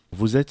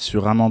Vous êtes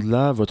sur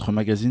Amandla, votre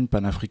magazine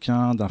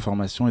panafricain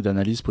d'information et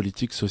d'analyse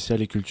politique,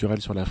 sociale et culturelle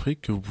sur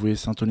l'Afrique, que vous pouvez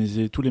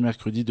syntoniser tous les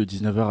mercredis de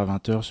 19h à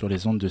 20h sur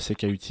les ondes de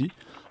CKUT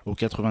au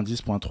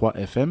 90.3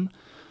 FM.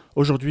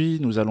 Aujourd'hui,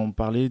 nous allons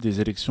parler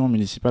des élections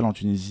municipales en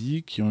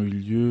Tunisie qui ont eu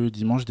lieu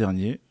dimanche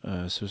dernier.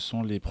 Ce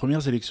sont les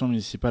premières élections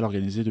municipales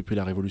organisées depuis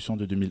la révolution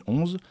de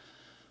 2011.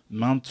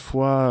 Maintes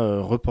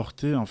fois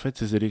reportées, en fait,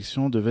 ces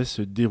élections devaient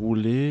se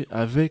dérouler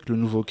avec le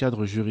nouveau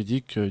cadre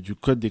juridique du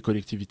Code des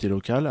collectivités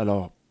locales.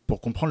 Alors, pour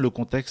comprendre le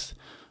contexte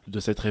de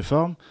cette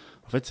réforme,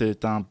 en fait,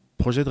 c'est un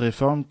projet de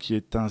réforme qui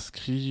est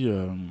inscrit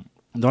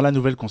dans la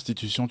nouvelle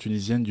constitution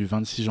tunisienne du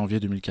 26 janvier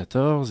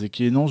 2014 et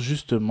qui énonce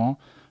justement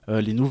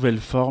les nouvelles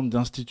formes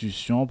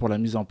d'institutions pour la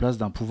mise en place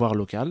d'un pouvoir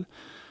local,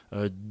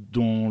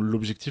 dont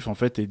l'objectif en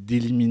fait est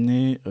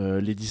d'éliminer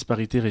les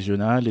disparités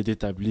régionales et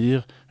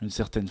d'établir une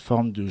certaine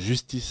forme de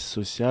justice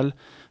sociale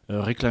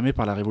réclamée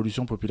par la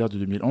révolution populaire de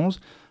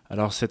 2011.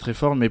 Alors cette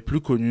réforme est plus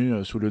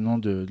connue sous le nom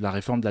de la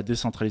réforme de la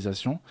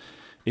décentralisation.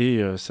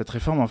 Et cette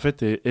réforme, en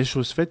fait, est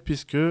chose faite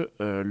puisque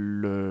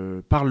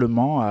le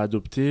Parlement a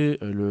adopté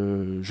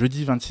le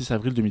jeudi 26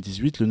 avril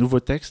 2018 le nouveau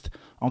texte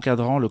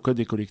encadrant le Code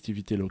des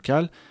collectivités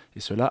locales, et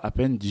cela à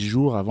peine 10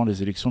 jours avant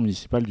les élections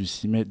municipales du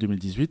 6 mai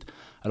 2018.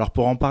 Alors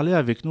pour en parler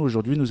avec nous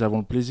aujourd'hui, nous avons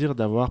le plaisir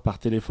d'avoir par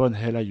téléphone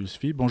Hela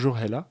Yousfi. Bonjour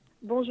Hela.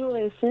 Bonjour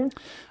Essine.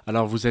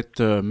 Alors vous êtes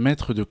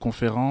maître de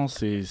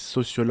conférences et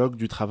sociologue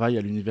du travail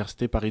à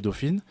l'Université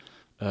Paris-Dauphine.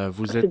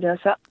 C'est bien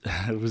ça.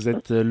 Vous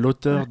êtes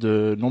l'auteur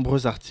de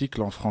nombreux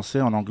articles en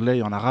français, en anglais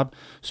et en arabe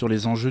sur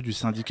les enjeux du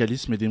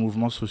syndicalisme et des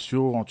mouvements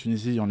sociaux en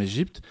Tunisie et en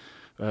Égypte.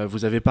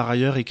 Vous avez par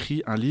ailleurs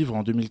écrit un livre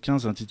en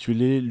 2015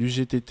 intitulé «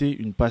 L'UGTT,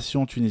 une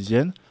passion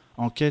tunisienne »,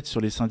 enquête sur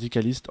les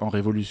syndicalistes en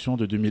révolution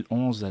de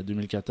 2011 à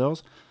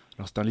 2014.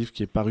 Alors c'est un livre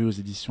qui est paru aux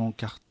éditions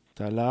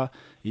Cartala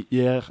et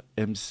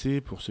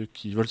IRMC pour ceux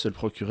qui veulent se le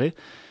procurer.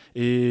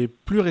 Et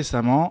plus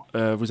récemment,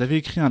 vous avez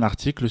écrit un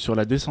article sur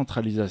la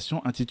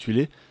décentralisation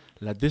intitulé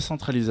la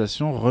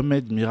décentralisation,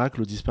 remède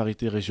miracle aux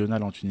disparités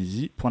régionales en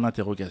Tunisie, point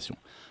d'interrogation.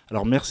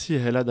 Alors merci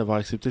Hela d'avoir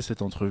accepté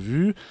cette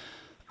entrevue.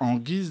 En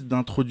guise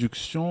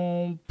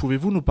d'introduction,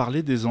 pouvez-vous nous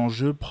parler des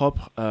enjeux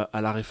propres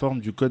à la réforme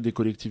du Code des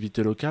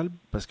collectivités locales ?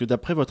 Parce que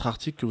d'après votre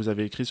article que vous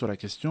avez écrit sur la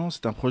question,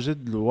 c'est un projet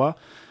de loi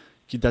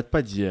qui date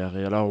pas d'hier.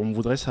 Et alors on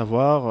voudrait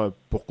savoir,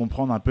 pour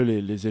comprendre un peu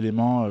les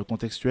éléments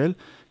contextuels,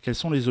 quels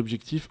sont les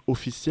objectifs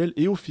officiels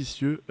et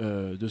officieux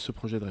de ce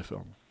projet de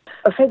réforme ?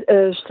 En fait,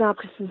 je tiens à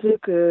préciser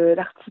que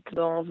l'article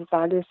dont vous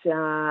parlez, c'est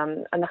un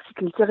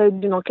article tiré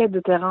d'une enquête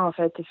de terrain en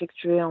fait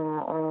effectuée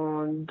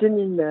en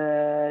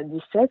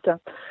 2017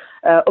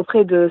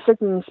 auprès de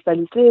 7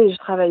 municipalités. Je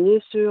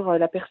travaillais sur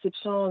la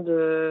perception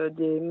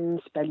des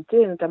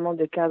municipalités, notamment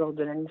des cadres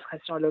de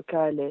l'administration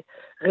locale et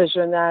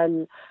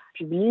régionale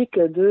publique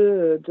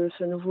de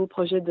ce nouveau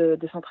projet de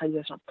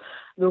décentralisation.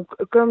 Donc,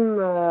 comme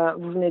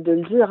vous venez de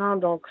le dire,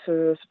 donc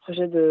ce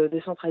projet de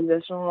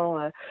décentralisation,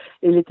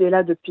 il était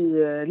là depuis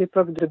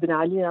l'époque de Ben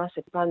Ali.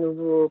 C'est pas un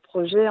nouveau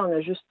projet. On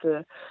a juste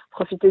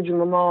profité du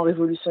moment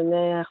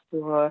révolutionnaire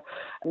pour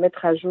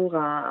mettre à jour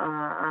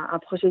un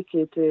projet qui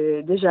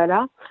était déjà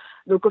là.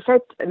 Donc, au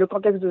fait, le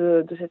contexte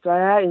de cette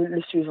loi-là est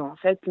le suivant. En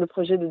fait, le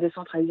projet de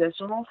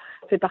décentralisation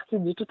fait partie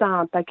de tout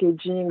un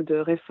packaging de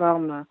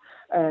réformes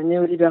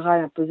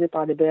néolibérales imposées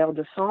par les bailleurs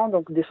de fonds.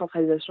 Donc,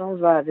 décentralisation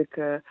va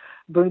avec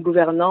bonne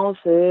gouvernance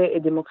et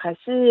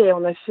démocratie. Et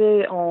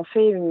on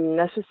fait une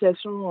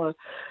association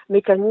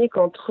mécanique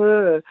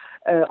entre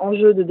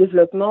enjeux de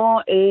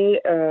développement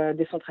et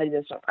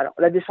décentralisation. Alors,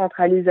 la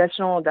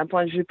décentralisation, d'un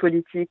point de vue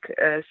politique,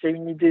 c'est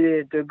une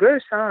idée de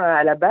gauche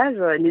à la base.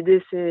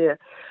 L'idée, c'est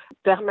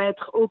permettre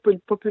aux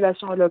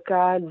populations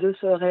locales de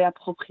se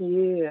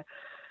réapproprier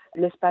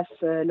l'espace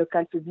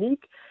local public.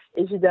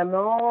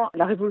 Évidemment,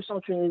 la révolution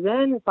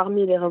tunisienne,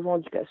 parmi les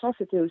revendications,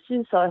 c'était aussi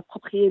de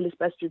s'approprier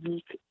l'espace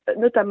public,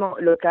 notamment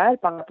local,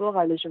 par rapport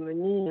à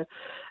l'hégémonie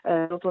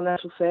dont on a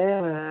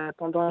souffert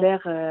pendant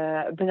l'ère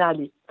Ben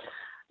Ali.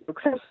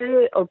 Donc ça,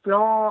 c'est au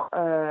plan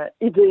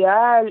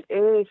idéal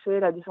et c'est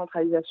la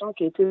décentralisation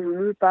qui a été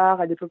voulue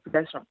par les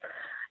populations.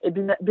 Et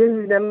bien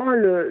évidemment,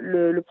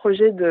 le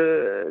projet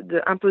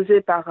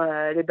imposé par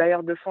les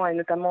bailleurs de fonds et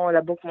notamment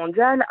la Banque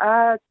mondiale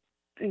a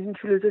une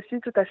philosophie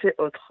tout à fait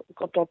autre.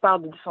 Quand on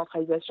parle de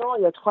décentralisation,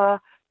 il y a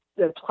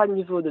trois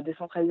niveaux de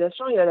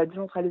décentralisation. Il y a la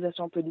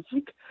décentralisation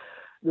politique,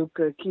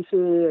 donc qui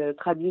s'est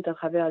traduite à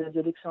travers les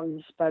élections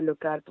municipales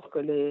locales pour que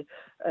les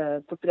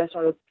populations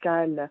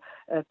locales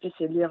puissent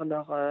élire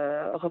leurs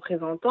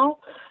représentants.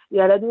 Il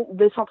y a la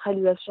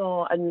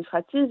décentralisation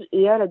administrative et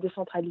il y a la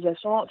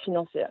décentralisation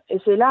financière. Et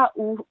c'est là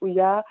où il y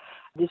a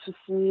des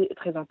soucis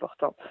très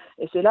importants.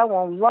 Et c'est là où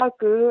on voit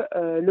que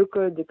le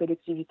Code des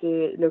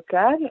collectivités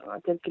locales,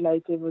 tel qu'il a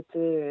été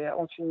voté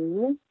en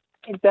Tunisie,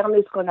 il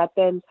permet ce qu'on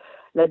appelle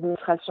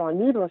l'administration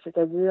libre,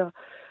 c'est-à-dire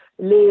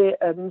les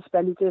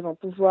municipalités vont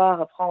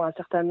pouvoir prendre un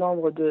certain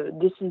nombre de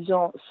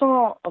décisions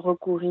sans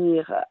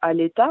recourir à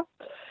l'État.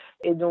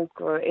 Et donc,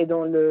 et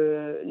dans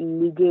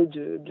l'idée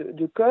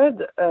de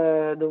code,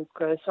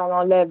 si on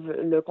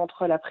enlève le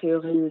contrôle a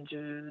priori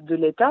de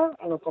l'État,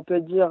 donc on peut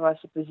dire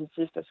c'est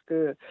positif parce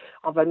que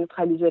on va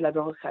neutraliser la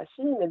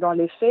bureaucratie, mais dans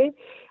les faits,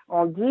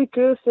 on dit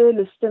que c'est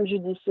le système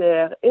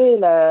judiciaire et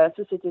la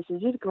société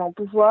civile qui vont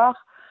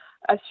pouvoir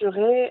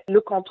assurer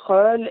le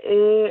contrôle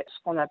et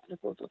ce qu'on appelle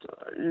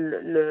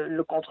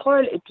le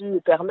contrôle et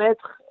puis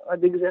permettre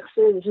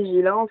d'exercer une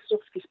vigilance sur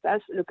ce qui se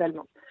passe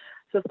localement.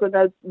 Sauf qu'on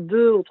a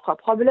 2 ou 3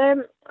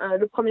 problèmes.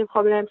 Le premier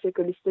problème, c'est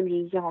que le système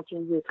judiciaire en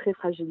Tunisie est très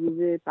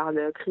fragilisé par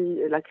la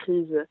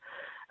crise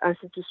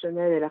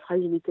institutionnelle et la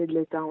fragilité de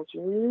l'État en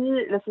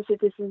Tunisie. La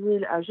société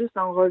civile a juste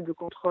un rôle de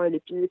contrôle. Et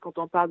puis, quand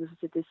on parle de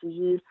société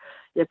civile,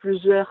 il y a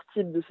plusieurs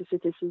types de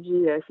société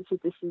civile.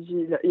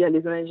 Il y a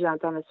les ONG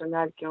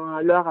internationales qui ont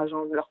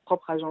leur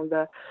propre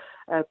agenda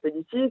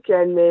politique. Il y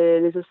a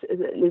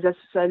les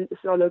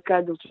associations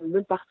locales, dont une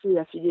bonne partie est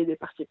affiliée des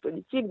partis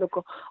politiques. Donc,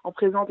 on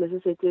présente la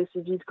société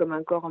civile comme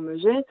un corps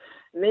homogène,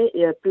 mais il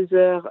y a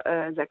plusieurs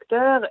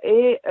acteurs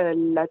et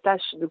la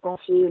tâche de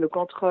confier le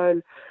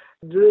contrôle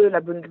de la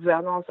bonne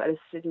gouvernance à la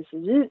société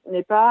civile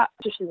n'est pas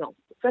suffisante.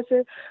 Ça,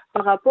 c'est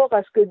par rapport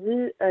à ce que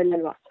dit la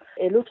loi.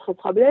 Et l'autre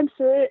problème,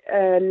 c'est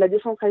la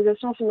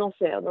décentralisation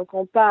financière. Donc,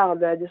 on parle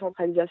de la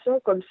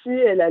décentralisation comme si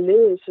elle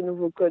allait, ce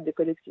nouveau code des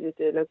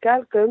collectivités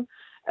locales, comme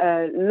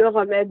le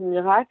remède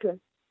miracle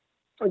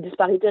aux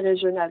disparités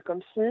régionales,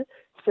 comme si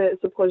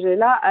ce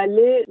projet-là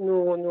allait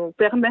nous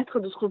permettre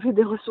de trouver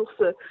des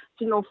ressources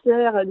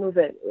financières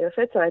nouvelles. Et en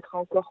fait, ça va être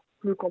encore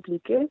plus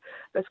compliqué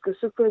parce que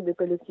ce code des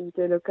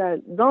collectivités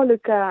locales,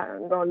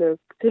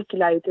 tel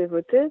qu'il a été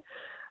voté,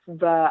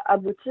 va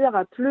aboutir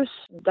à plus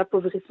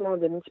d'appauvrissement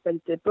des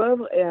municipalités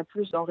pauvres et à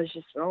plus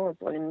d'enrichissement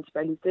pour les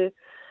municipalités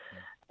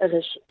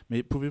riches.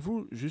 Mais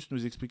pouvez-vous juste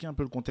nous expliquer un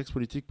peu le contexte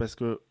politique, parce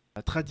que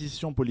la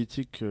tradition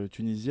politique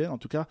tunisienne, en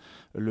tout cas,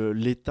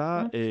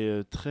 l'État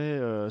est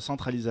très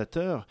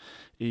centralisateur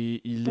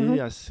et il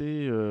est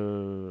assez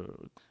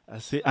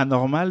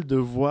anormal de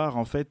voir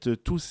en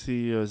fait tous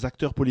ces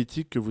acteurs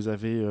politiques que vous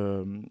avez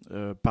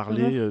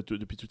parlé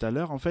depuis tout à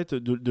l'heure, en fait,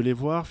 de les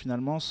voir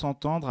finalement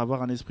s'entendre,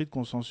 avoir un esprit de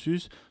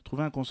consensus,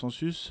 trouver un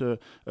consensus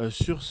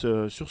sur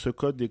ce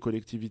code des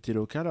collectivités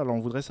locales. Alors on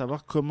voudrait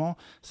savoir comment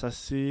ça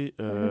s'est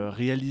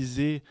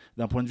réalisé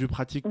d'un point de vue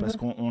pratique, parce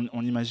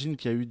qu'on imagine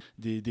qu'il y a eu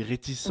des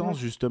réticences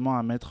justement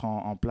à mettre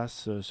en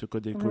place ce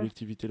code des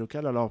collectivités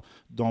locales. Alors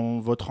dans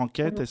votre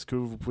enquête, est-ce que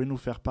vous pouvez nous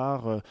faire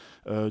part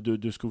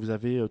de ce que vous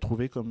avez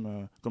trouvé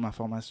comme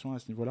information à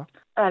ce niveau-là?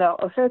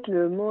 Alors, en fait,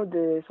 le mot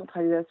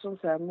décentralisation,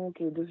 c'est un mot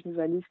qui est devenu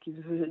valise, qui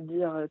veut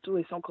dire tout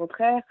et son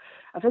contraire.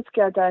 En fait, ce qui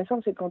est intéressant,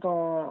 c'est quand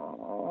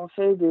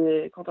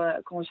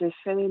quand j'ai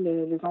fait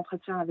les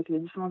entretiens avec les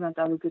différents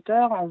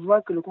interlocuteurs, on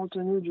voit que le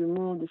contenu du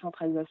mot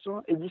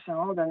décentralisation est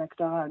différent d'un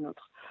acteur à un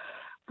autre.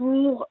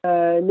 Pour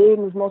les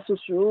mouvements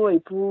sociaux et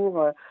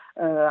pour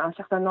un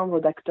certain nombre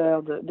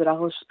d'acteurs de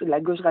la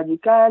gauche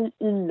radicale,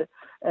 ils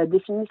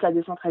définissent la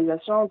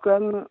décentralisation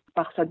comme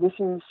par sa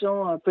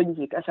définition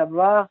politique, à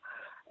savoir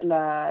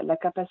la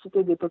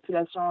capacité des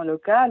populations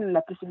locales,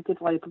 la possibilité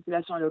pour les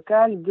populations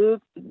locales de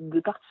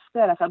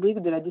participer à la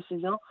fabrique de la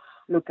décision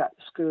locale,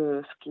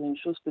 ce qui est une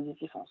chose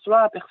positive en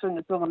soi. Personne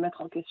ne peut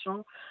remettre en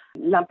question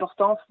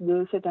l'importance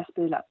de cet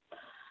aspect-là.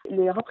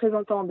 Les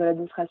représentants de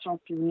l'administration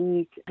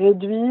publique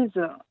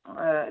réduisent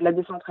la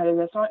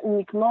décentralisation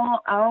uniquement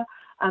à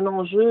un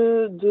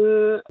enjeu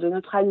de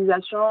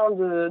neutralisation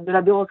de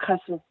la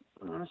bureaucratie,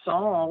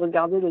 sans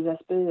regarder les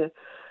aspects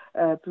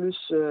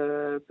plus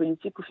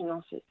politiques ou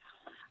financiers.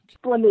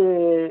 Pour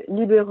les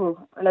libéraux,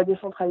 la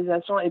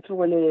décentralisation, et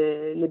pour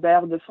les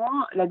bailleurs de fonds,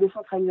 la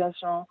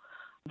décentralisation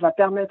va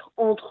permettre,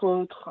 entre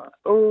autres,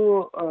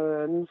 aux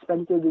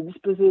municipalités de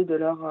disposer de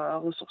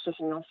leurs ressources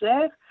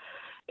financières.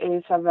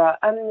 Et ça va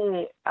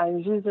amener à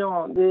une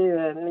vision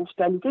des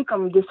municipalités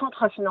comme des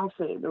centres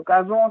financiers. Donc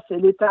avant, c'est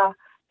l'État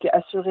qui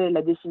assurait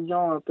la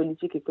décision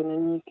politique,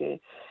 économique et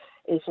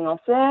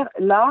financière.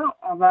 Là,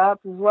 on va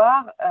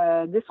pouvoir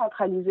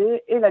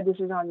décentraliser et la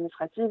décision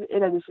administrative et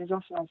la décision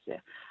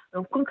financière.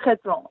 Donc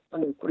concrètement,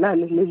 là,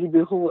 les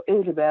libéraux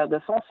et les bailleurs de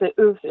fonds, c'est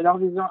leur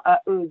vision à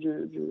eux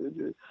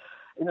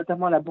et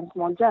notamment la Banque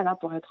mondiale,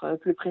 pour être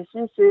plus précis,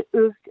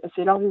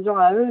 c'est leur vision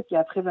à eux qui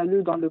a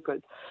prévalu dans le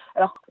code.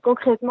 Alors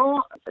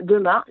concrètement,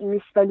 demain, une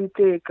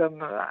municipalité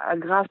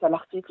grâce à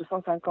l'article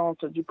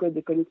 150 du code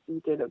des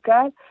collectivités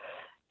locales,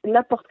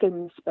 n'importe quelle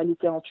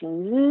municipalité en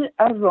Tunisie,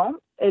 avant,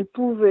 elle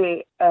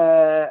pouvait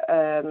pas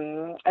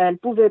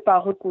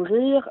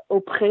recourir au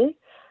prêt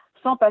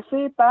sans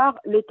passer par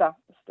l'État.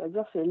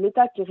 C'est-à-dire c'est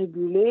l'État qui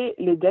régulait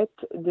les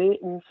dettes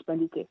des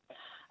municipalités.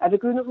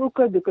 Avec le nouveau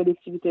code de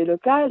collectivité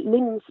locale, les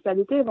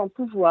municipalités vont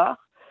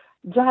pouvoir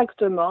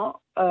directement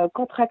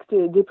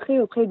contracter des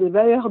prêts auprès des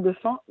bailleurs de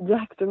fonds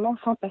directement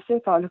sans passer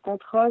par le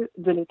contrôle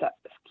de l'État,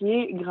 ce qui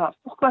est grave.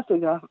 Pourquoi c'est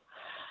grave?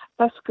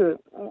 Parce que,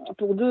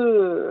 pour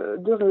deux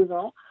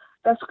raisons,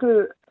 parce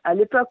que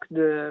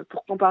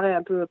pour comparer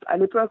un peu à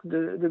l'époque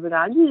de Ben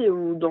Ali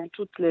ou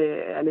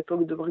à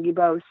l'époque de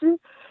Bourguiba aussi,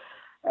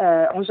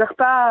 On gère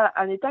pas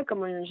un État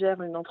comme on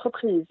gère une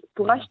entreprise.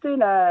 Pour acheter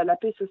la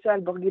paix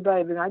sociale, Bourguiba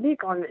et Ben Ali,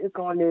 quand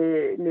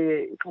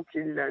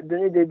ils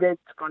donnaient des dettes,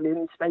 quand les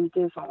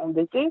municipalités sont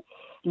endettées,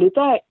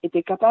 l'État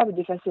était capable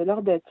d'effacer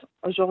leurs dettes.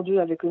 Aujourd'hui,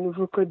 avec le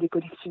nouveau code des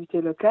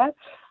collectivités locales,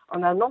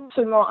 on a non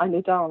seulement un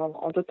État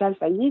en totale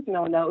faillite, mais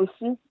on a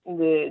aussi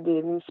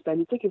des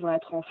municipalités qui vont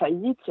être en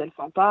faillite si elles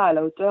ne sont pas à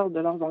la hauteur de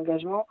leurs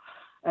engagements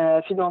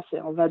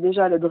financiers. On voit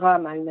déjà le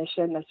drame à une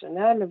échelle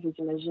nationale. Vous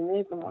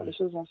imaginez comment les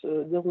choses vont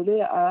se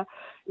dérouler à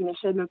une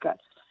échelle locale.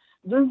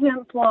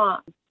 Deuxième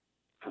point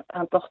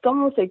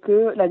important, c'est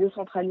que la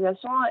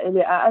décentralisation, elle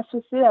est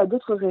associée à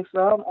d'autres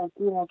réformes en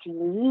cours en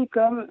Tunisie,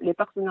 comme les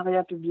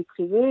partenariats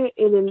publics-privés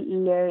et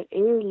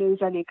les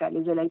ALECA.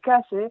 Les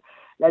ALECA, c'est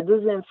la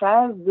deuxième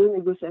phase de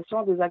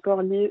négociation des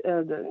accords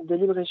de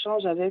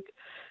libre-échange avec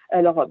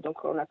l'Europe.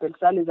 Donc, on appelle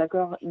ça les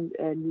accords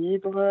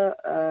libres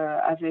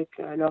avec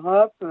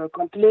l'Europe,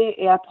 complets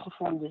et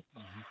approfondis.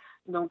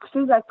 Donc,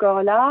 ces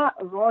accords-là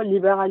vont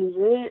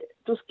libéraliser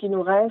tout ce qui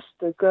nous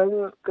reste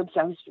comme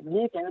service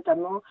public, et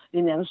notamment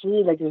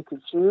l'énergie,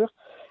 l'agriculture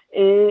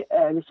et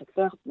les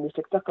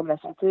secteurs comme la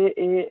santé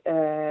et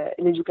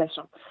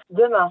l'éducation.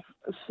 Demain,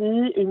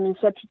 si une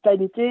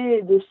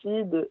municipalité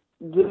décide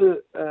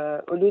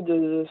au lieu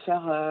de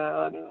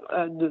faire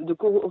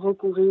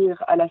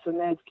recourir à la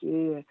SONED, qui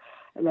est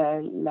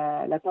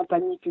la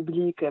compagnie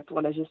publique pour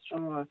la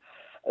gestion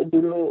de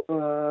l'eau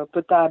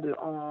potable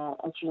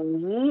en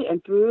Tunisie, elle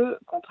peut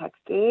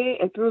contracter,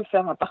 elle peut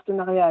faire un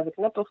partenariat avec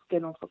n'importe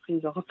quelle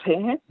entreprise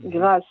européenne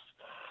grâce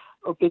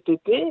au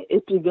PPP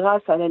et puis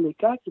grâce à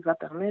l'ALECA qui va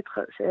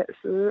permettre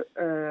ce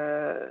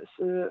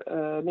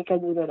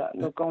mécanisme-là.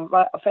 Donc en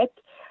fait,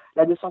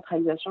 la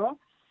décentralisation,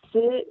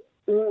 c'est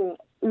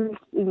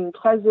une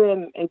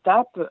troisième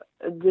étape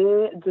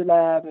de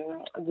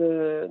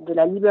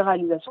la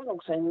libéralisation.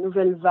 Donc, c'est une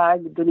nouvelle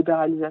vague de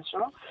libéralisation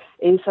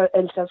et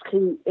elle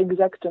s'inscrit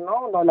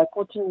exactement dans la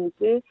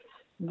continuité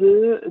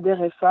des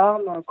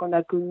réformes qu'on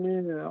a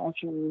connues en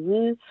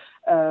Tunisie,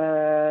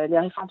 les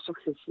réformes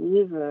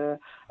successives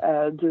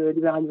de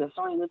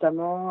libéralisation et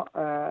notamment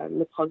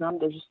les programmes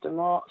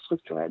d'ajustement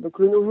structurel. Donc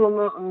le nouveau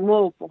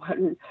mot pour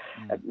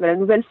la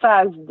nouvelle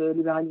phase de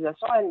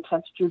libéralisation, elle ne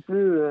s'intitule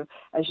plus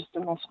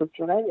ajustement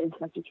structurel, elle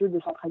s'intitule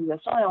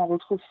décentralisation et on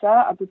retrouve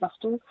ça un peu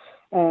partout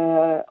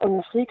en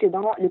Afrique et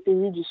dans les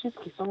pays du Sud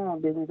qui sont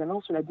bien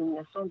évidemment sous la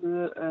domination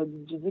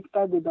du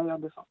dictat des bailleurs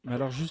de fonds. Mais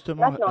alors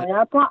justement, il y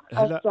a un point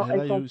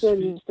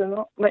essentiel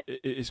justement. Ouais.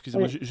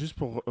 Excusez-moi, juste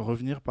pour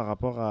revenir par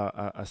rapport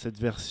à cette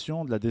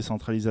version de la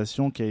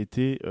décentralisation qui a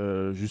été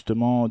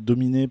justement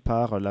dominée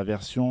par la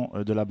version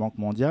de la Banque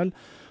mondiale,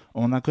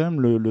 on a quand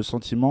même le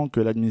sentiment que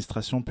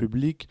l'administration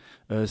publique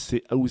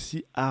s'est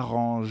aussi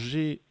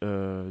arrangée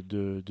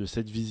de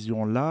cette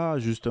vision-là,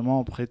 justement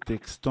en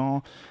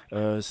prétextant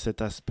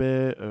cet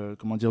aspect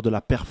de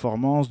la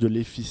performance, de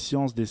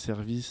l'efficience des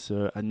services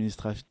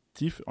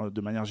administratifs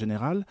de manière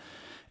générale.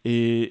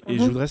 Et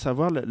je voudrais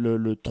savoir,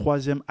 le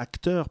troisième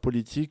acteur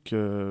politique,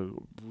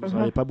 vous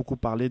n'avez pas beaucoup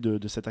parlé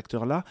de cet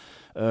acteur-là,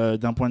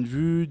 d'un point de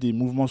vue des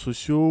mouvements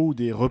sociaux ou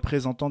des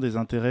représentants des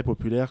intérêts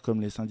populaires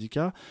comme les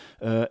syndicats,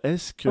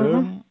 est-ce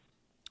que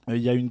il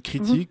y a une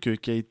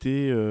critique qui a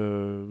été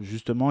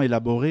justement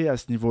élaborée à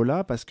ce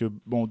niveau-là, parce que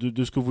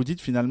de ce que vous dites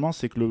finalement,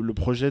 c'est que le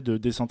projet de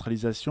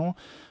décentralisation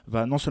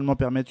va non seulement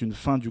permettre une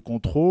fin du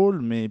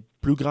contrôle, mais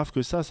plus grave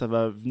que ça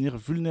va venir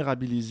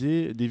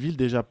vulnérabiliser des villes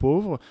déjà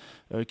pauvres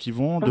qui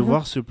vont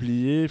devoir se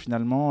plier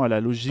finalement à la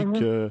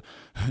logique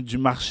du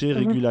marché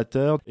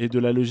régulateur et de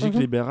la logique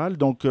libérale.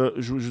 Donc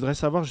je voudrais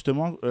savoir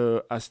justement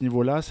à ce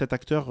niveau-là, cet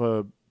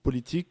acteur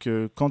politique,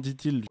 qu'en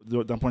dit-il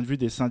d'un point de vue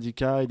des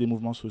syndicats et des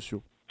mouvements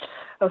sociaux ?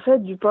 En fait,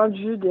 du point de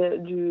vue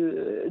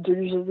de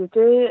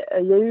l'UGTT,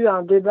 il y a eu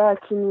un débat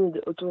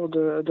timide autour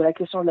de la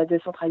question de la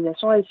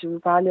décentralisation. Et si vous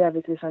parlez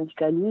avec les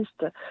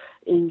syndicalistes,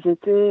 une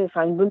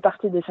bonne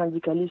partie des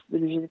syndicalistes de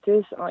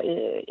l'UGTT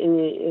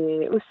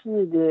et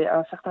aussi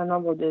un certain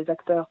nombre des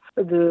acteurs,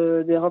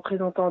 des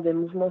représentants des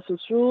mouvements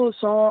sociaux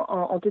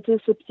ont été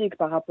sceptiques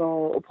par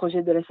rapport au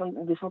projet de la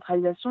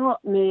décentralisation.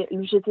 Mais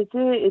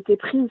l'UGTT était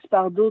prise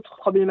par d'autres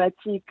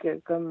problématiques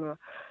comme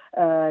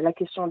la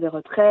question des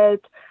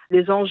retraites,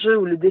 les enjeux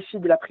ou le défi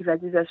de la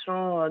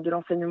privatisation de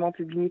l'enseignement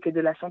public et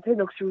de la santé.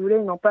 Donc, si vous voulez,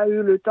 ils n'ont pas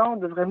eu le temps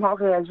de vraiment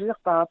réagir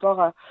par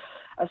rapport à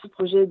ce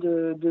projet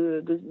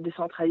de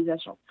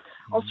décentralisation.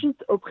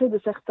 Ensuite, auprès de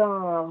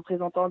certains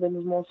représentants des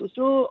mouvements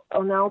sociaux,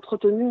 on a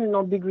entretenu une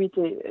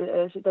ambiguïté.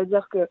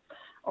 C'est-à-dire que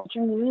en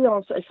Tunisie,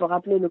 il faut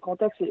rappeler le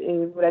contexte,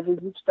 et vous l'avez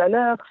dit tout à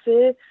l'heure,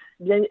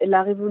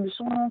 la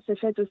révolution s'est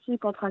faite aussi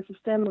contre un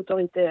système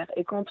autoritaire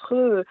et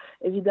contre,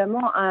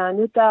 évidemment, un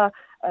État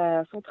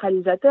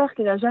centralisateur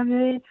qui n'a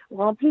jamais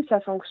rempli sa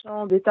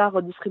fonction d'État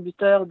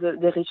redistributeur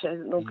des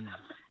richesses. Donc,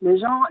 les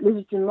gens,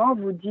 légitimement,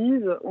 vous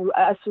disent ou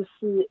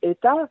associent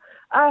État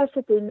à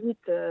cette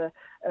élite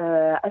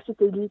à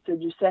satellite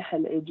du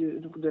Sahel et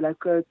donc de la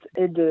côte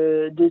et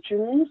de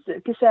Tunis,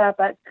 qui s'est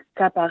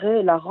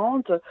accaparé la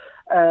rente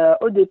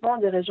aux dépens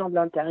des régions de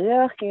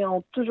l'intérieur qui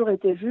ont toujours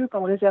été vues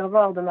comme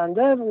réservoirs de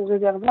main-d'œuvre ou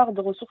réservoirs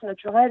de ressources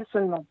naturelles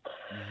seulement.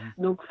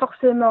 Donc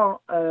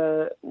forcément,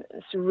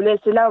 si vous voulez,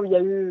 c'est là où il y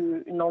a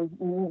eu une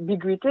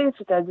ambiguïté,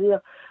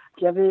 c'est-à-dire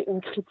qu'il y avait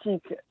une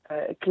critique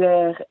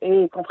claire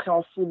et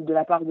compréhensible de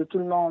la part de tout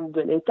le monde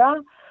de l'État,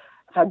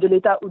 enfin de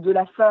l'État ou de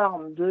la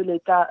forme de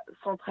l'État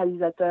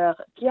centralisateur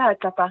qui a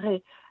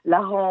accaparé la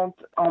rente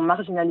en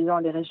marginalisant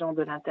les régions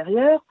de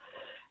l'intérieur.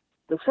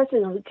 Donc ça, c'est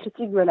une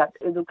critique valable.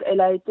 Et donc,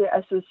 elle a été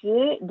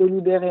associée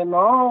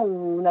délibérément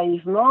ou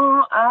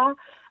naïvement à...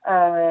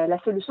 la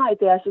solution a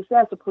été associée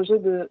à ce projet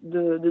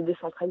de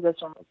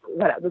décentralisation.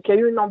 Voilà, donc il y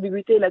a eu une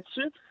ambiguïté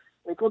là-dessus.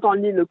 Mais quand on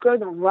lit le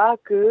code, on voit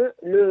que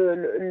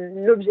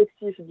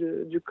l'objectif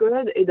du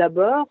code est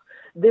d'abord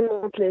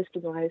démanteler ce qui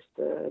nous reste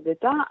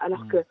d'État,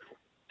 alors que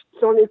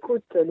si on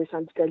écoute les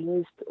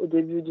syndicalistes au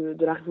début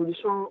de la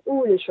Révolution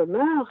ou les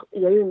chômeurs,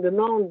 il y a eu une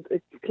demande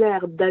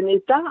claire d'un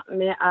État,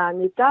 mais à un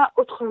État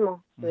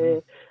autrement.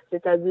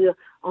 C'est-à-dire,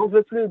 on ne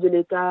veut plus de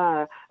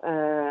l'État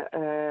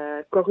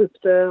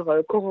corrupteur,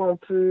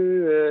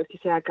 corrompu, qui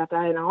s'est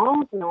accaparé la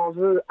rente, mais on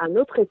veut un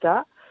autre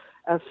État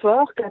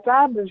fort,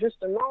 capable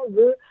justement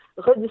de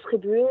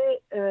redistribuer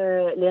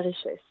les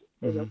richesses.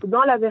 Et donc,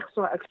 dans la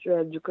version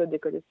actuelle du Code des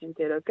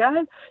collectivités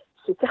locales,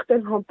 c'est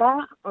certainement pas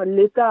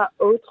l'État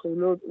autre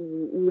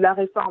ou la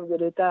réforme de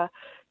l'État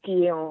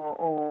qui est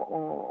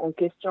en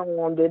question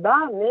ou en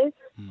débat, mais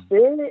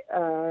c'est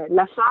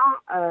la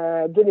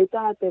fin de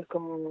l'État tel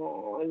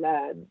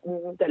la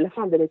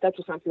fin de l'État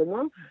tout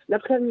simplement, la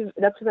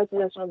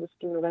privatisation de ce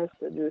qui nous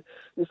reste du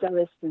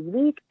service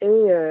public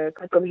et,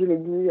 comme je l'ai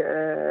dit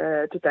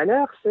tout à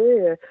l'heure,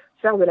 c'est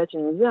faire de la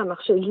Tunisie un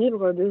marché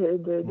libre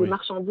des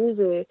marchandises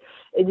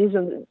et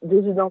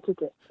des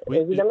identités. Oui.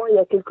 Évidemment, il y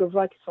a quelques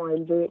voix qui sont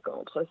élevées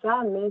contre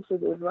ça, mais c'est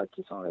des voix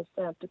qui sont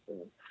restées un peu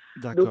timides.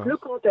 Donc le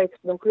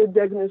contexte, donc le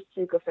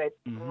diagnostic, en fait,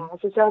 on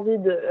s'est servi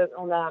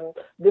on a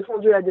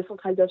défendu la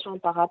décentralisation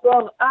par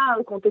rapport à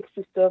un contexte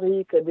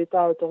historique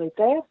d'État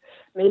autoritaire,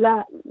 mais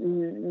là,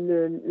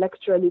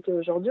 l'actualité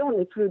aujourd'hui, on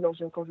n'est plus dans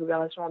une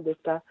configuration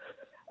d'État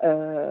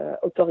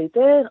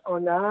autoritaire,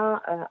 on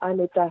a un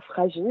État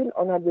fragile,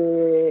 on a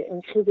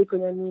une crise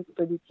économique,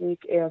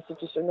 politique et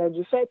institutionnelle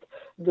du fait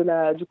du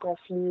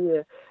conflit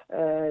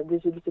des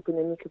élites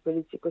économiques et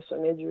politiques au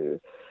sommet du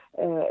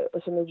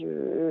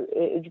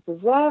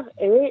pouvoir.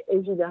 Et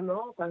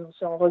évidemment,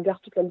 si on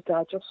regarde toute la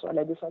littérature sur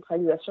la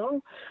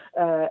décentralisation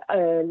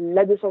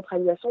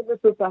ne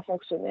peut pas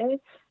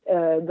fonctionner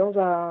dans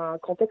un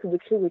contexte de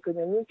crise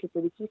économique,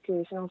 politique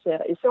et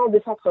financière. Et si on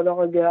décentre le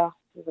regard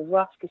pour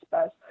voir ce qui se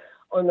passe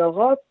en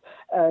Europe,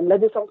 la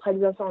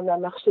décentralisation n'a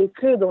marché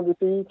que dans des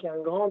pays qui ont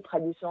une grande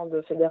tradition de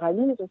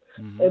fédéralisme,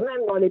 et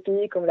même dans les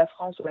pays comme la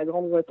France ou la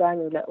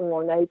Grande-Bretagne, où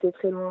on a été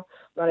très loin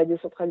dans la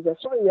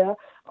décentralisation,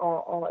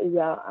 on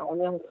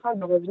est en train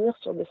de revenir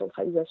sur la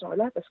décentralisation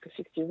là, parce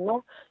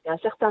qu'effectivement, il y a un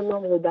certain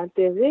nombre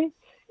d'intérêts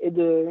et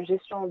de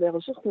gestion des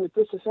ressources qui ne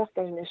peut se faire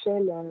qu'à une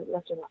échelle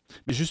nationale.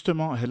 Mais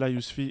justement, Hella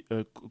Yousfi,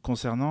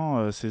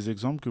 concernant ces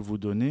exemples que vous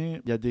donnez,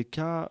 il y a des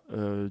cas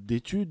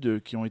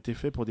d'études qui ont été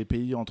faits pour des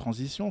pays en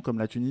transition, comme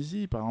la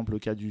Tunisie, par exemple le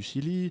cas du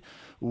Chili,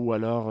 ou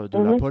alors de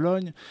la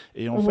Pologne.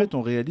 Et en fait,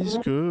 on réalise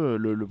que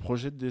le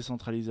projet de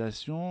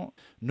décentralisation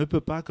ne peut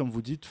pas, comme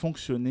vous dites,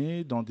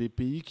 fonctionner dans des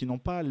pays qui n'ont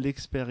pas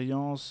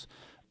l'expérience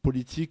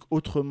politique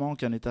autrement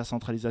qu'un État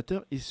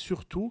centralisateur, et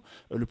surtout,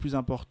 le plus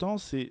important,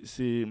 c'est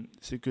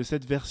que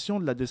cette version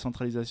de la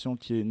décentralisation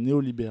qui est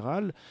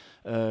néolibérale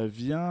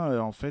vient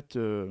en fait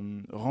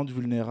rendre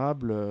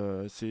vulnérables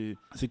ces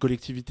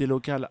collectivités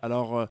locales.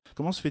 Alors,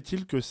 comment se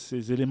fait-il que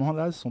ces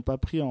éléments-là ne sont pas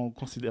pris en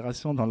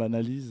considération dans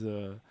l'analyse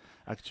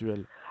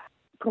actuelle ?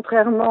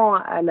 Contrairement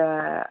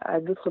à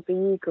d'autres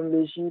pays comme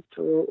l'Égypte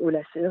ou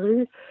la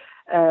Syrie,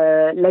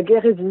 la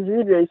guerre est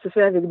visible et il se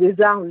fait avec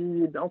des armes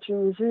visibles. En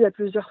Tunisie, il y a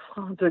plusieurs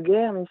fronts de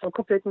guerre, mais ils sont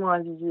complètement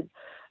invisibles.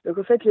 Donc,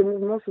 en fait, les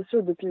mouvements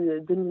sociaux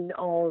depuis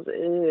 2011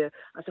 et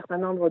un certain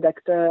nombre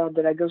d'acteurs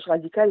de la gauche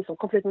radicale, ils sont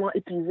complètement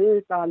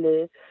épuisés par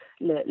l'arme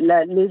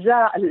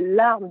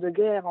de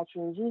guerre en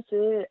Tunisie,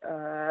 c'est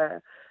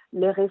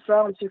les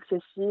réformes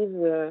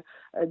successives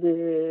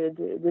des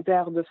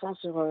pères de sang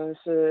sur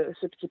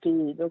ce petit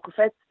pays. Donc, en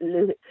fait,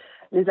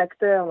 les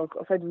acteurs, donc,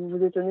 en fait, vous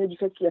vous étonnez du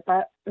fait qu'il n'y a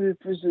pas eu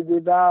plus de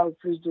débats ou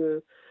plus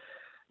de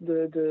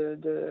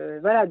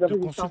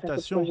résistance à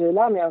ce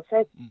projet-là, mais en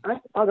fait...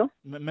 pardon ?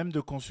 Même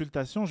de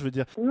consultation, je veux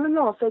dire.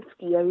 Non, en fait, ce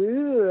qu'il y a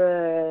eu...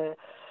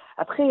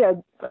 Après, il y a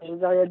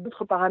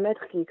d'autres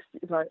paramètres qui...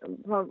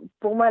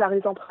 pour moi, la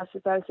raison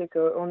principale, c'est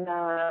qu'on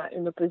a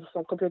une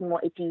opposition complètement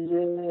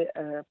épuisée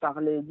par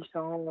les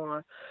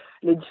différentes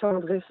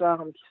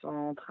réformes qui sont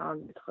en train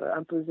d'être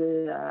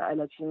imposées à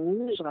la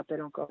Tunisie. Je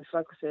rappelle encore une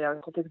fois que c'est un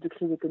contexte de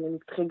crise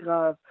économique très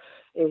grave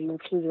et une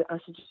crise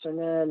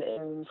institutionnelle et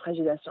une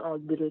fragilisation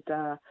de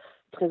l'État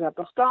très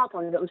importante.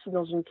 On est aussi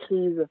dans une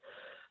crise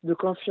de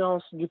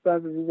confiance du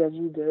peuple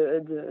vis-à-vis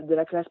de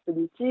la classe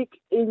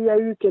politique. Et il y a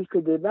eu quelques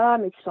débats,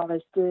 mais qui sont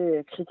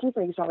restés critiques,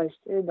 mais qui sont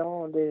restés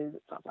dans des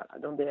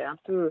un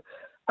peu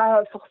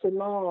pas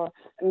forcément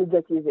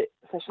médiatisés.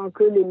 Sachant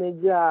que les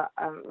médias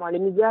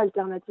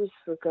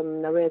alternatifs comme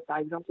Nawed, par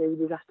exemple, il y a eu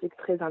des articles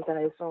très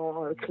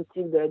intéressants,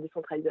 critiques de la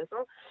décentralisation,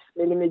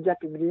 mais les médias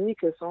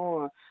publics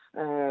sont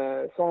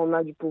en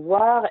main du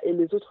pouvoir et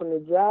les autres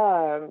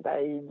médias,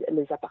 ils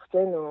les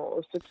appartiennent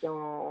aux ceux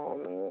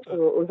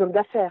aux hommes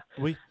d'affaires.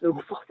 Oui.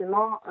 Donc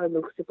forcément,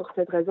 donc c'est pour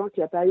cette raison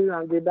qu'il n'y a pas eu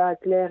un débat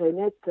clair et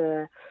net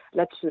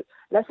là-dessus.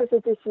 La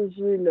société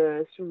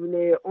civile, si vous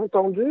voulez,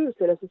 entendue,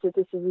 c'est la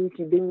société civile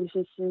qui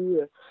bénéficie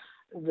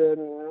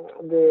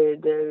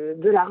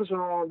de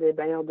l'argent des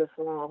bailleurs de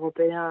fonds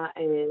européens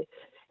et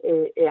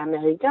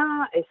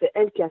américains, et c'est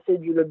elle qui a fait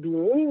du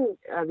lobbying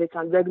avec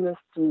un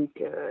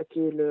diagnostic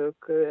qui est le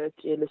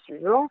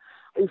suivant.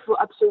 Il faut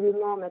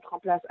absolument mettre en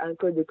place un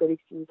code des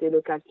collectivités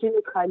locales qui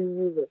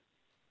neutralise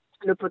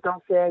le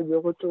potentiel de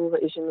retour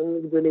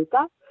hégémonique de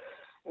l'État.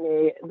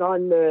 Mais dans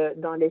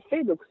les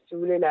faits, donc si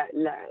vous voulez,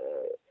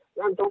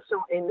 l'intention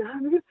est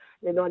noble,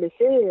 mais dans les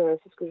faits,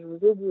 c'est ce que je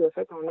vous ai dit. En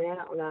fait,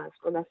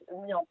 ce qu'on a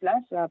mis en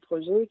place, c'est un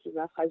projet qui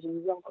va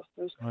fragiliser encore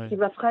plus, qui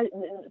va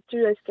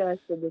tuer ce qui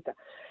reste d'État.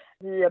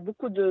 Il y a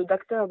beaucoup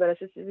d'acteurs de la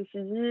société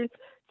civile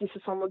qui se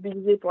sont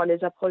mobilisés pour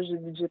les approches du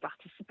budget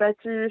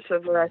participatif,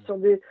 sur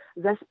des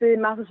aspects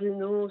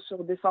marginaux,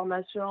 sur des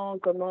formations,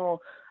 comment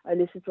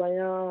les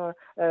citoyens,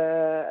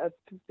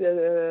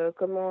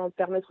 comment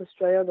permettre aux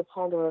citoyens de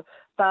prendre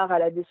part à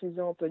la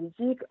décision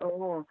politique,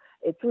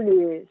 et si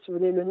vous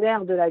voulez, le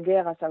nerf de la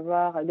guerre, à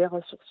savoir les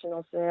ressources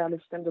financières, le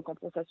système de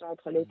compensation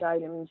entre l'État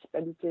et les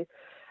municipalités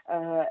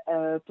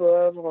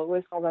pauvres, où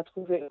est-ce qu'on va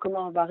trouver,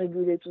 comment on va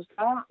réguler tout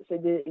ça,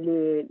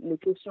 les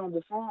questions de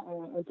fond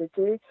ont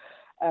été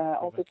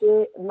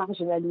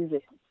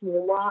marginalisées.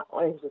 Pour moi,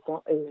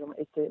 ils ont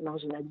été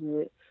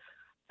marginalisés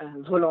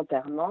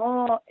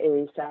volontairement,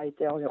 et ça a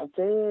été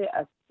orienté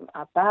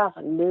à part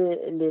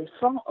les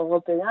fonds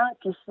européens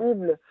qui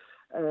ciblent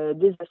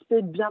des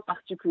aspects bien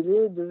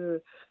particuliers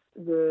de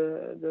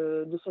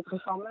cette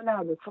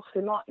réforme-là. Donc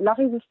forcément, la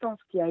résistance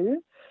qu'il y a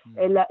eu,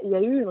 il y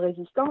a eu une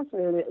résistance,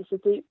 mais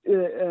c'était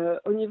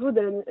au niveau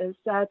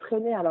ça a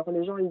traîné. Alors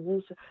les gens ils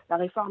disent la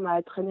réforme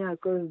a traîné à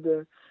cause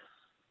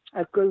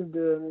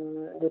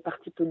des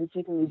partis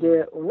politiques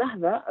l'idée au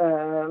Nahda.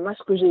 Moi,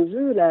 ce que j'ai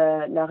vu,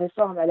 la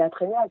réforme, elle a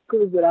traîné à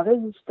cause de la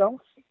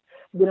résistance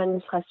de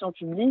l'administration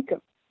publique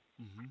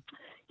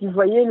qui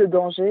voyait le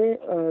danger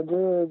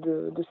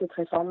de cette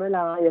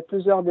réforme-là. Il y a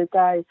plusieurs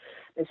détails,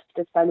 mais c'est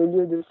peut-être pas le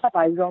lieu de ça.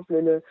 Par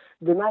exemple,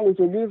 demain,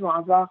 les élus vont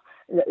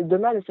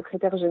demain, le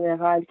secrétaire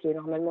général, qui est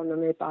normalement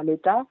nommé par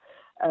l'État,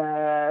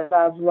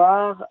 va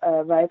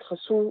être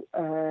sous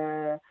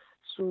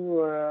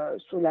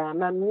la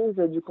mainmise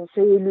du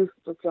conseil élu.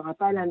 Donc, il n'y aura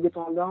pas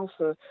l'indépendance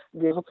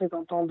des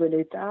représentants de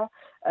l'État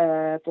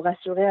pour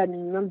assurer un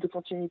minimum de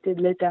continuité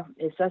de l'État.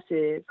 Et ça,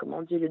 c'est, comme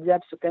on dit, le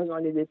diable se cache dans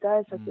les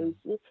détails. Ça, c'est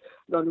aussi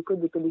dans le code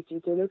des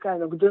collectivités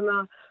locales. Donc,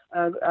 demain,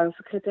 un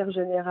secrétaire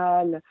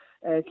général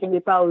qui n'est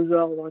pas aux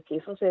ordres, qui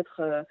est censé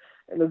être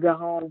le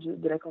garant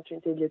de la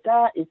continuité de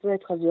l'État, il peut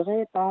être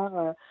viré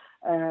par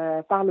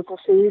le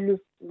conseil élu.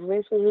 Vous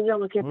voyez ce que je veux dire?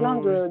 Donc, il y a plein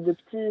de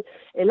petits...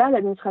 Et là,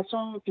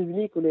 l'administration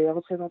publique ou les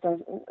représentants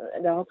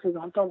de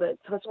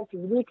l'administration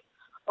publique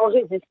ont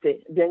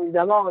résisté. Bien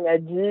évidemment, on a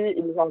dit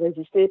ils ont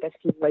résisté parce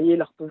qu'ils voyaient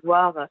leur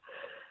pouvoir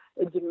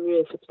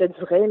diminuer. C'est peut-être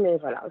vrai, mais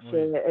voilà.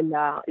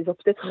 Ils ont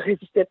peut-être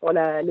résisté pour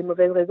les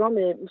mauvaises raisons,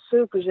 mais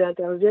ceux que j'ai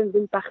interviewés,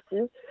 d'une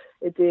partie,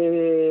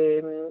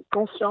 étaient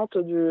conscientes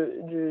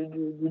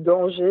du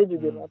danger, du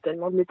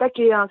démantèlement de l'État,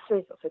 qui est un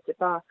fait. En fait, c'est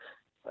pas...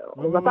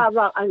 On ne va pas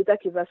avoir un État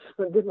qui va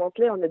se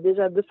démanteler. On est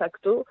déjà de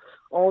facto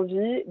en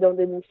vie dans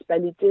des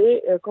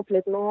municipalités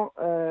complètement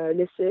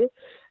laissées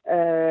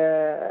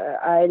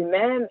à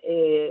elles-mêmes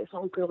et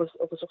sans aucune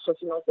ressources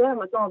financières.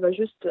 Maintenant, on va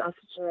juste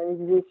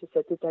institutionnaliser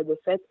cet état de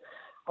fait.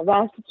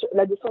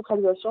 La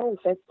décentralisation, en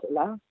fait,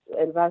 là,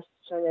 elle va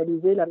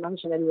institutionnaliser la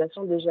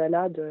marginalisation déjà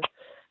là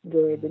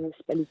des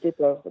municipalités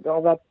pauvres. Donc, on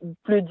va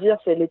plus dire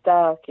c'est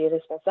l'État qui est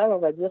responsable, on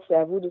va dire c'est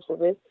à vous de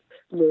trouver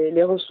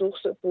les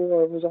ressources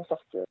pour vous en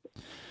sortir.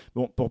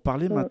 Bon, pour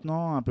parler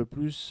maintenant un peu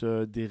plus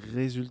des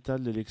résultats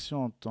de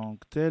l'élection en tant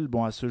que tel,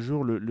 bon, à ce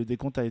jour, le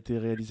décompte a été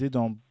réalisé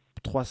dans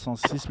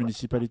 306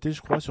 municipalités,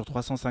 je crois, sur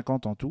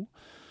 350 en tout.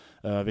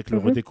 Avec le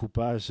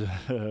redécoupage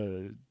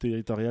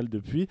territorial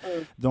depuis.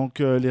 Donc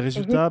les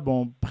résultats,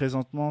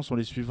 présentement, sont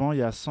les suivants. Il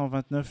y a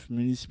 129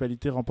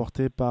 municipalités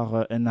remportées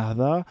par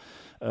Ennahda,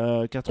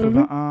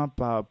 81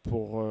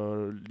 pour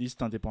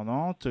liste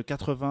indépendante,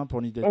 80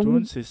 pour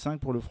Nidetoun, c'est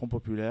 5 pour le Front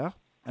populaire.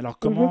 Alors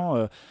comment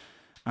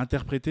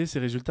interpréter ces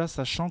résultats,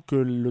 sachant que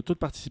le taux de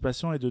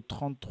participation est de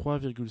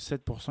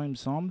 33,7%, il me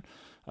semble.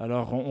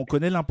 Alors on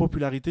connaît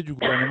l'impopularité du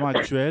gouvernement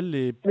actuel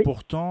et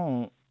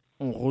pourtant...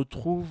 On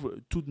retrouve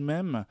tout de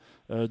même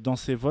dans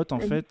ces votes en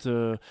fait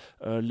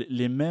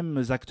les mêmes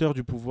acteurs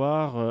du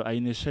pouvoir à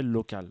une échelle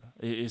locale.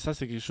 Et ça,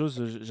 c'est quelque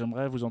chose,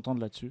 j'aimerais vous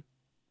entendre là-dessus.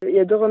 Il y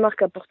a deux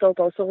remarques importantes.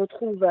 On se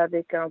retrouve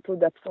avec un taux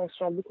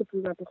d'abstention beaucoup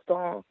plus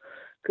important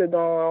que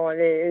dans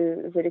les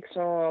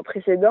élections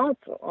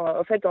précédentes.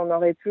 En fait, on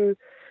aurait pu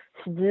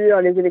se dire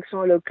les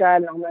élections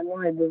locales,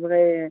 normalement, elles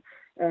devraient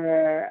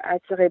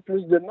attirer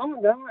plus de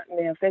monde, hein.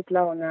 Mais en fait,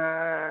 là, on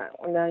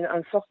a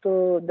un fort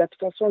taux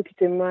d'abstention qui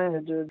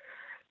témoigne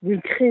d'une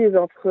crise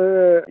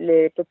entre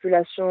les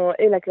populations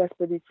et la classe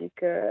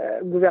politique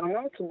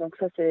gouvernante. Donc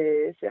ça,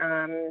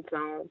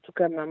 en tout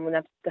cas mon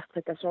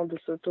interprétation de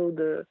ce taux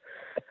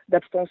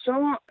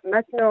d'abstention.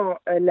 Maintenant,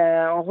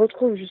 on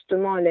retrouve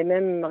justement les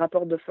mêmes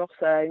rapports de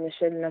force à une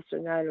échelle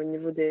nationale au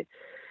niveau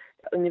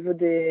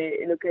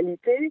des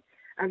localités,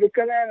 avec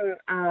quand même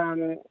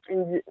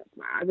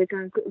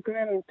quand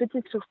même une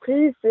petite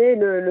surprise, c'est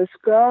le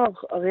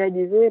score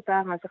réalisé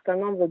par un certain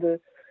nombre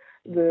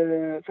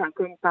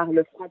comme par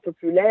le Front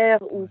populaire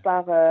ou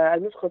par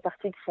un autre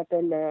parti qui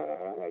s'appelle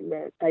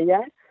le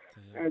Taya,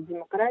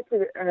 démocrate.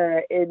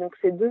 Et donc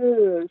ces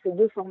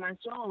deux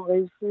formations ont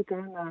réussi quand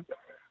même à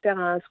faire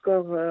un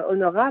score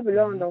honorable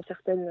dans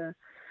certaines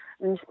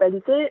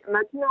municipalités.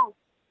 Maintenant,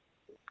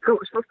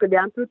 je pense qu'il est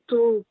un peu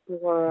tôt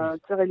pour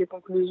tirer les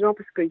conclusions,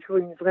 parce qu'il faut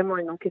vraiment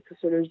une enquête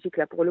sociologique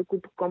là pour le coup,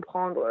 pour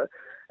comprendre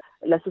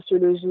la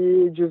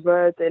sociologie du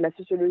vote et la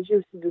sociologie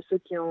aussi de ceux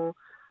qui ont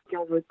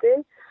voté.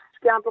 Ce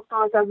qui est important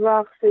à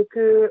savoir, c'est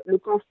que le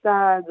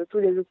constat de tous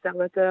les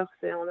observateurs,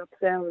 c'est on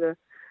observe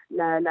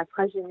la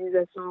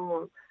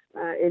fragilisation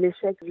et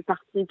l'échec du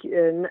parti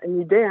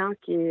NIDE,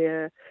 qui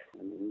est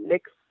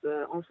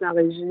l'ex-ancien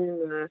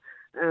régime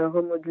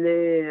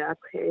remodelé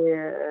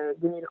après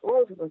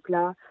 2011. Donc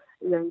là,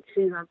 il y a une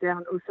crise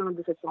interne au sein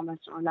de cette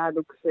formation-là.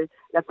 Donc c'est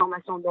la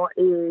formation dont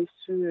est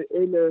issu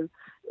et le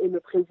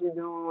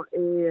président et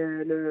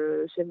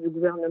le chef du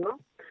gouvernement.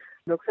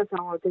 Donc ça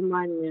en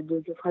témoigne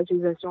de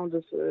fragilisation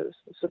de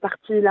ce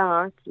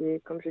parti-là, qui est,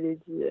 comme je l'ai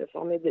dit,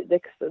 formé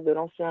d'ex de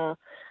l'ancien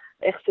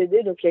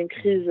RCD. Donc il y a une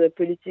crise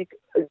politique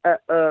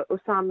au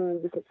sein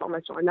de cette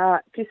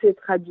formation-là qui s'est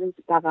traduite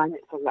par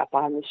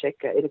un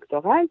échec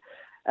électoral.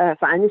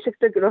 Un échec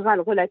électoral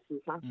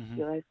relatif,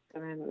 qui reste quand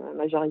même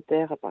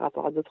majoritaire par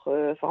rapport à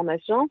d'autres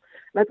formations.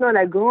 Maintenant,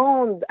 la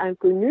grande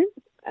inconnue,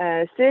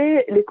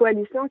 c'est les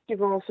coalitions qui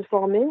vont se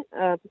former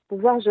pour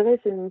pouvoir gérer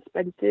ces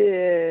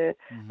municipalités,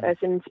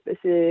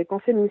 ces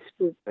conseils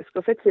municipaux. Parce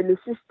qu'en fait, c'est le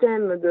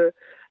système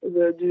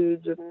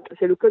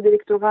c'est le code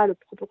électoral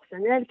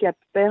proportionnel qui a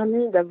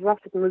permis d'avoir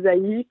cette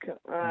mosaïque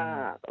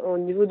au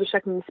niveau de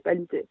chaque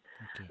municipalité.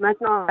 Okay.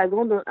 Maintenant, la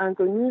grande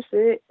inconnue,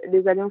 c'est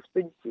les alliances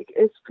politiques.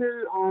 Est-ce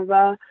qu'on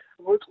va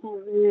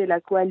retrouver la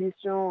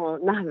coalition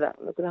Nahda,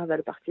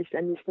 le parti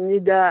islamiste,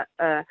 NIDA,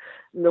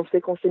 dans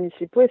ces conseils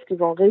municipaux? Est-ce qu'ils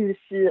vont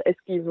réussir? Est-ce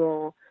qu'ils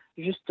vont,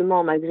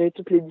 justement, malgré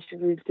toutes les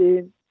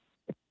difficultés,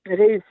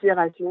 réussir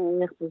à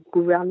s'unir pour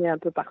gouverner un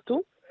peu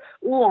partout?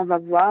 Ou on va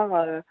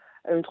voir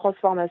une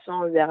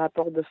transformation des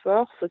rapports de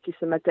force qui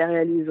se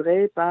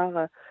matérialiserait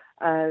par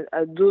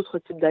d'autres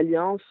types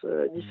d'alliances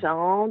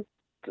différentes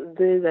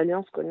des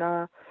alliances qu'on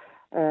a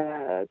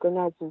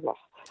au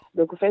pouvoir.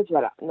 Donc en fait,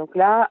 voilà. Donc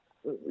là,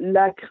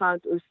 la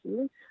crainte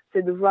aussi,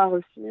 c'est de voir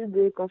aussi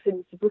des conseils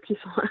municipaux qui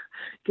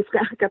seraient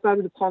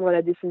incapables de prendre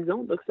la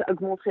décision. Donc ça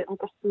augmenterait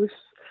encore plus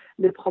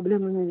les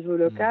problèmes au niveau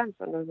local.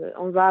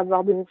 On va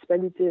avoir des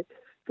municipalités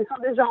qui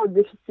sont déjà en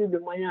déficit de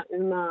moyens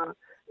humains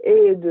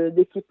et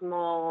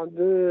d'équipement,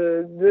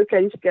 de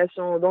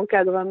qualification,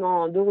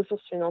 d'encadrement, de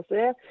ressources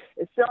financières.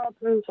 Et si en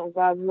plus on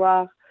va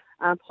avoir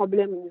un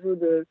problème au niveau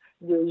de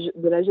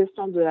la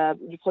gestion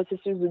du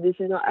processus de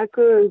décision à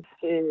cause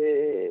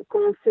c'est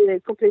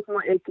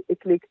complètement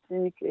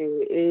éclectique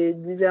et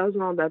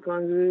divergent d'un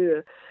point de vue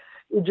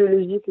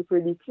idéologique et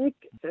politique,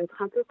 ça va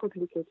être un peu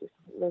compliqué tout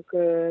ça. Donc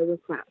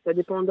voilà, ça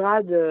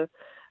dépendra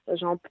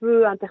j'en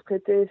peux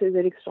interpréter ces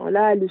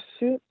élections-là à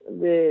l'issue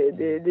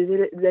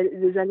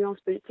des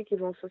alliances politiques qui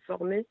vont se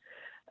former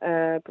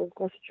pour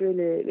constituer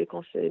les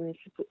conseils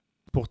municipaux.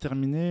 Pour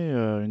terminer,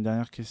 une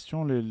dernière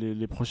question.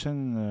 Les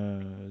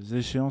prochaines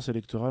échéances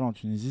électorales en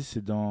Tunisie,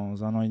 c'est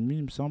dans 1 an et demi,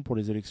 il me semble, pour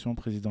les élections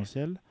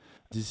présidentielles.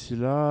 D'ici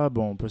là,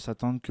 on peut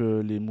s'attendre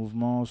que les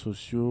mouvements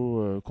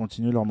sociaux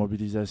continuent leur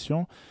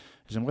mobilisation.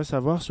 J'aimerais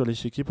savoir, sur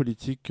l'échiquier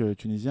politique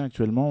tunisien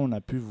actuellement, on a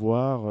pu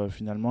voir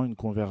finalement une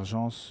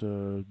convergence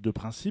de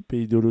principes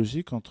et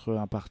idéologiques entre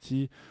un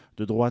parti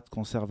de droite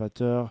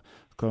conservateur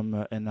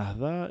comme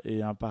Ennahda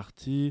et un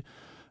parti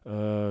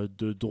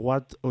de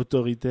droite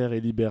autoritaire et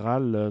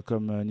libérale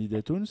comme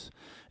Nida Tounes.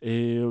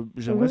 Et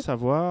j'aimerais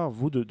savoir,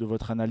 vous, de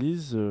votre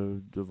analyse,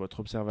 de votre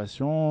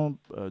observation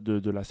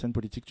de la scène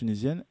politique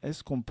tunisienne,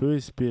 est-ce qu'on peut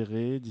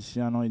espérer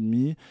d'ici 1 an et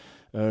demi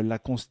la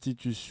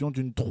constitution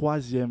d'une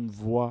troisième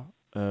voie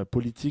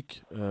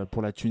politique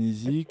pour la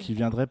Tunisie qui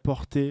viendrait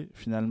porter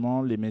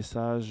finalement les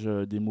messages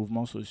des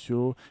mouvements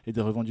sociaux et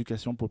des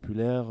revendications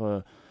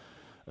populaires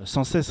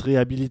sans cesse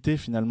réhabilitées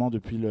finalement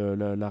depuis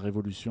la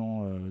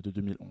révolution de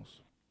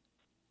 2011?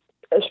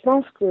 Je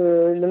pense que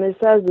le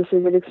message de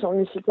ces élections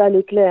municipales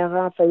est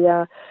clair.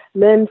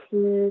 Même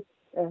si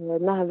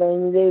Narva et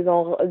Nidé, ils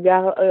ont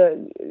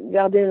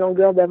gardé une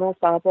longueur d'avance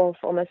par rapport aux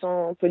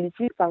formations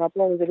politiques, par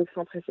rapport aux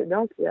élections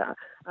précédentes. Il y a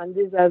un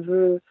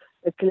désaveu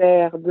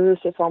clair de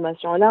ces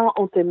formations-là.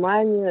 En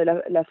témoigne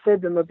la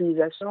faible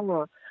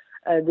mobilisation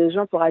des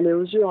gens pour aller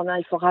aux urnes.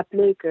 Il faut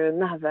rappeler que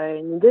Narva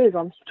et Nidé, ils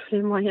ont mis tous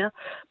les moyens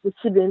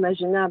possibles et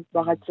imaginables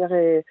pour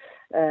attirer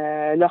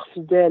leurs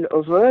fidèles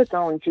au vote,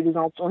 en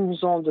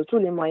usant de tous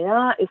les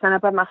moyens, et ça n'a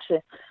pas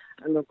marché.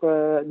 Donc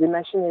des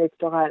machines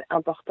électorales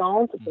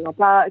importantes qui n'ont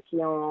pas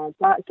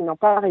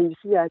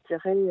réussi à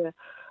attirer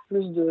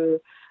plus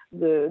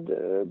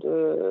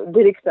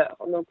d'électeurs.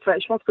 Donc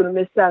je pense que le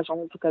message,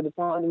 en tout cas de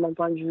mon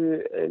point de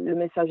vue, le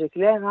message est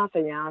clair.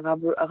 Il y a un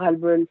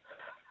ras-le-bol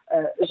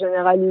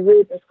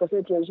généralisé parce qu'en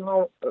fait les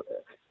gens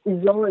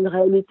ils ont une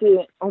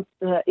réalité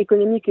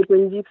économique et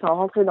politique sans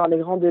rentrer dans les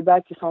grands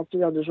débats qui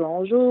s'empirent de jour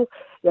en jour.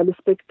 Il y a le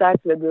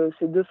spectacle de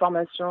ces deux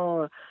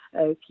formations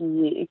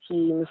qui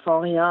ne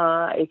font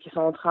rien et qui sont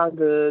en train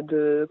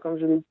comme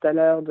je l'ai dit tout à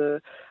l'heure, de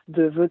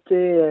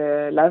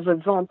voter la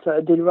vente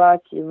des lois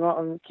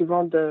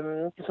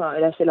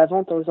là c'est la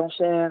vente aux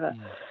enchères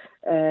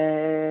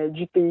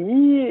du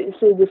pays.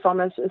 Ces deux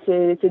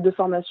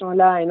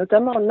formations-là, et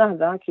notamment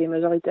NAD, qui est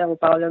majoritaire au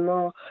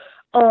Parlement,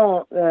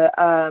 ont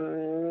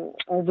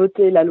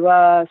voté la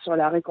loi sur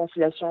la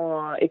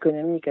réconciliation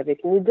économique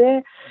avec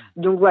NIDE.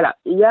 Donc voilà,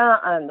 il y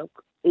a donc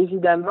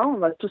évidemment,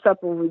 tout ça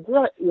pour vous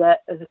dire, il y a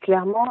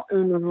clairement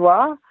une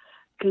voie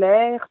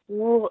claire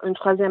pour une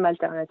troisième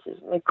alternative.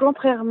 Mais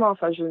contrairement,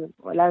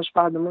 je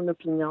parle de mon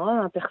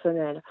opinion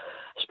personnelle,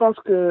 je pense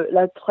que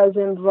la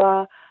troisième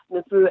voie ne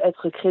peut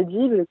être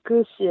crédible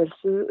que si elle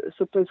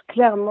s'oppose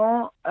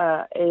clairement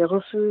et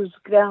refuse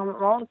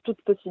clairement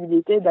toute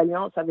possibilité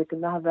d'alliance avec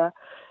Narva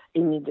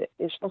et Nide.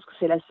 Et je pense que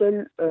c'est la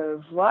seule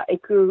voie et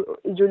que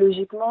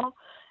idéologiquement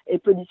et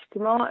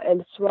politiquement,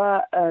 elle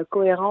soit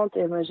cohérente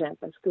et homogène.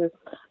 Parce que,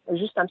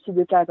 juste un petit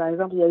détail, par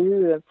exemple, il y a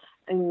eu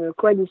une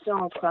coalition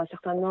entre un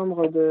certain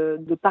nombre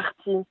de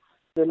partis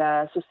de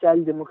la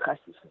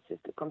social-démocratie, c'est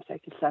comme ça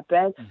qu'il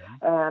s'appelle,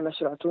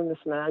 Machuratou,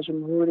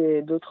 Jumhur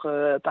et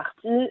d'autres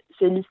partis.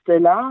 Ces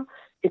listes-là,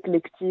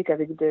 éclectiques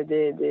avec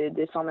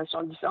des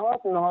formations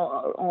différentes,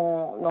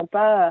 n'ont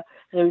pas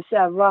réussi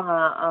à avoir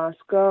un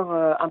score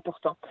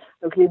important.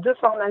 Donc les deux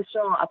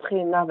formations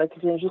après Narva,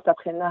 qui viennent juste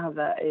après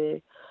Narva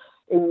et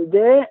une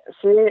idée,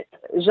 c'est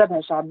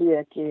Jabhat Charbi,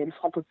 qui est le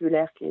Front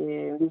Populaire, qui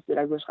est une liste de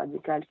la gauche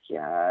radicale qui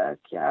a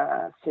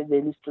fait des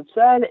listes toutes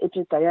seules, et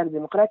puis Tayyar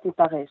démocrate, il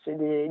paraît, c'est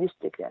des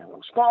listes éclairées.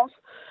 Donc je pense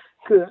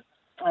que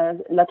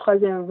la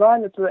troisième voie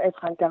ne peut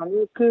être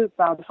incarnée que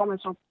par des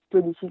formations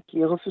politiques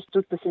qui refusent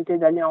toute possibilité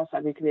d'alliance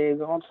avec les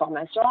grandes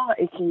formations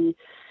et qui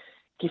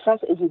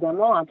fasse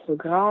évidemment un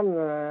programme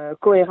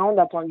cohérent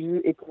d'un point de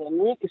vue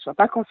économique, qui ne soit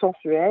pas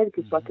consensuel,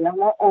 qui soit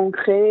clairement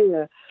ancré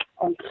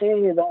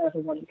dans la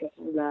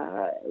revendication,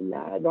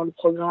 dans le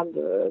programme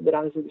de la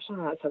résolution,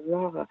 à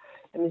savoir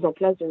la mise en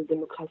place d'une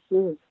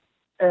démocratie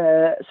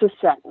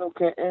sociale.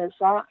 Donc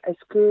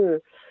est-ce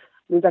que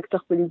les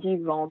acteurs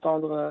politiques vont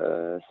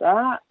entendre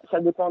ça? Ça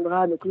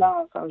dépendra. Donc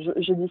là,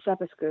 je dis ça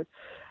parce que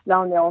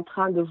là, on est en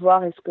train de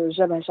voir est-ce que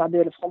Jabhat Charbi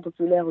et le Front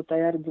Populaire ou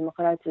Tayyar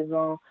démocrate, ils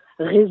vont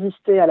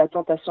résister à la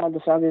tentation de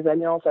faire des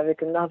alliances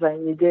avec Narva et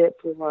Nidé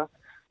pour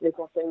les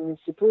conseils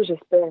municipaux.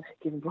 J'espère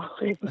qu'ils vont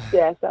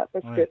résister à ça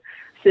parce que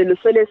c'est le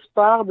seul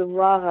espoir de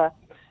voir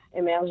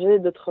émerger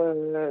une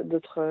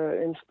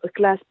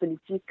classe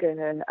politique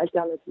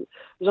alternative.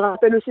 Je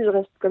rappelle aussi, je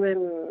reste quand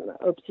même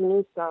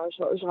optimiste,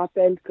 je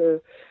rappelle que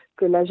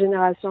la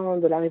génération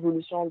de la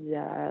Révolution d'il y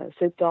a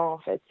 7 ans, en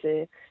fait,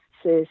 c'est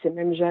ces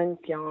mêmes jeunes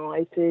qui ont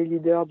été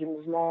leaders du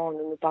mouvement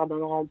Ne nous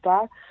pardonneront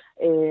pas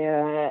et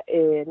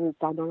Ne nous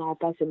pardonneront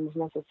pas, c'est le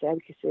mouvement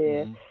social qui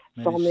s'est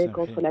formé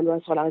contre la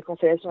loi sur la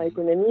réconciliation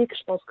économique.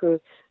 Je pense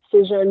que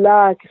ces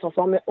jeunes-là, qui sont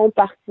formés en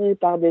partie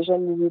par des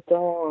jeunes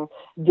militants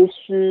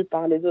déçus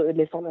par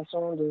les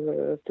formations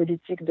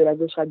politiques de la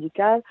gauche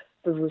radicale,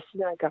 peuvent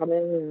aussi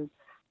incarner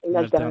une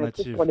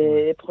alternative pour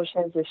les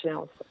prochaines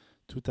échéances.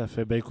 Tout à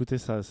fait. Écoutez,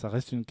 ça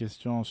reste une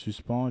question en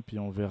suspens et puis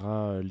on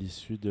verra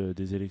l'issue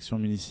des élections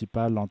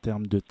municipales en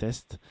termes de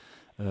tests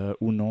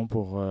ou non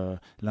pour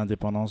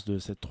l'indépendance de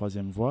cette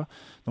troisième voie.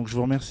 Donc je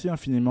vous remercie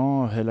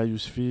infiniment, Hela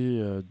Yousfi,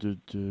 de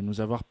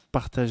nous avoir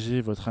partagé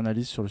votre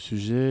analyse sur le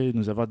sujet et de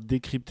nous avoir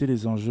décrypté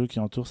les enjeux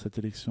qui entourent cette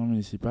élection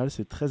municipale.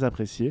 C'est très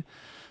apprécié.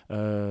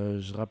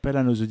 Je rappelle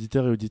à nos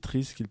auditeurs et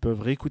auditrices qu'ils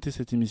peuvent réécouter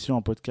cette émission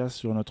en podcast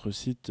sur notre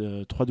site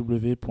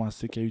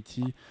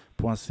www.ckut.ca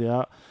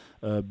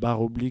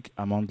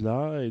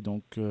 /Amandla, et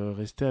donc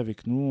restez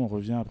avec nous, on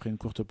revient après une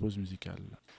courte pause musicale.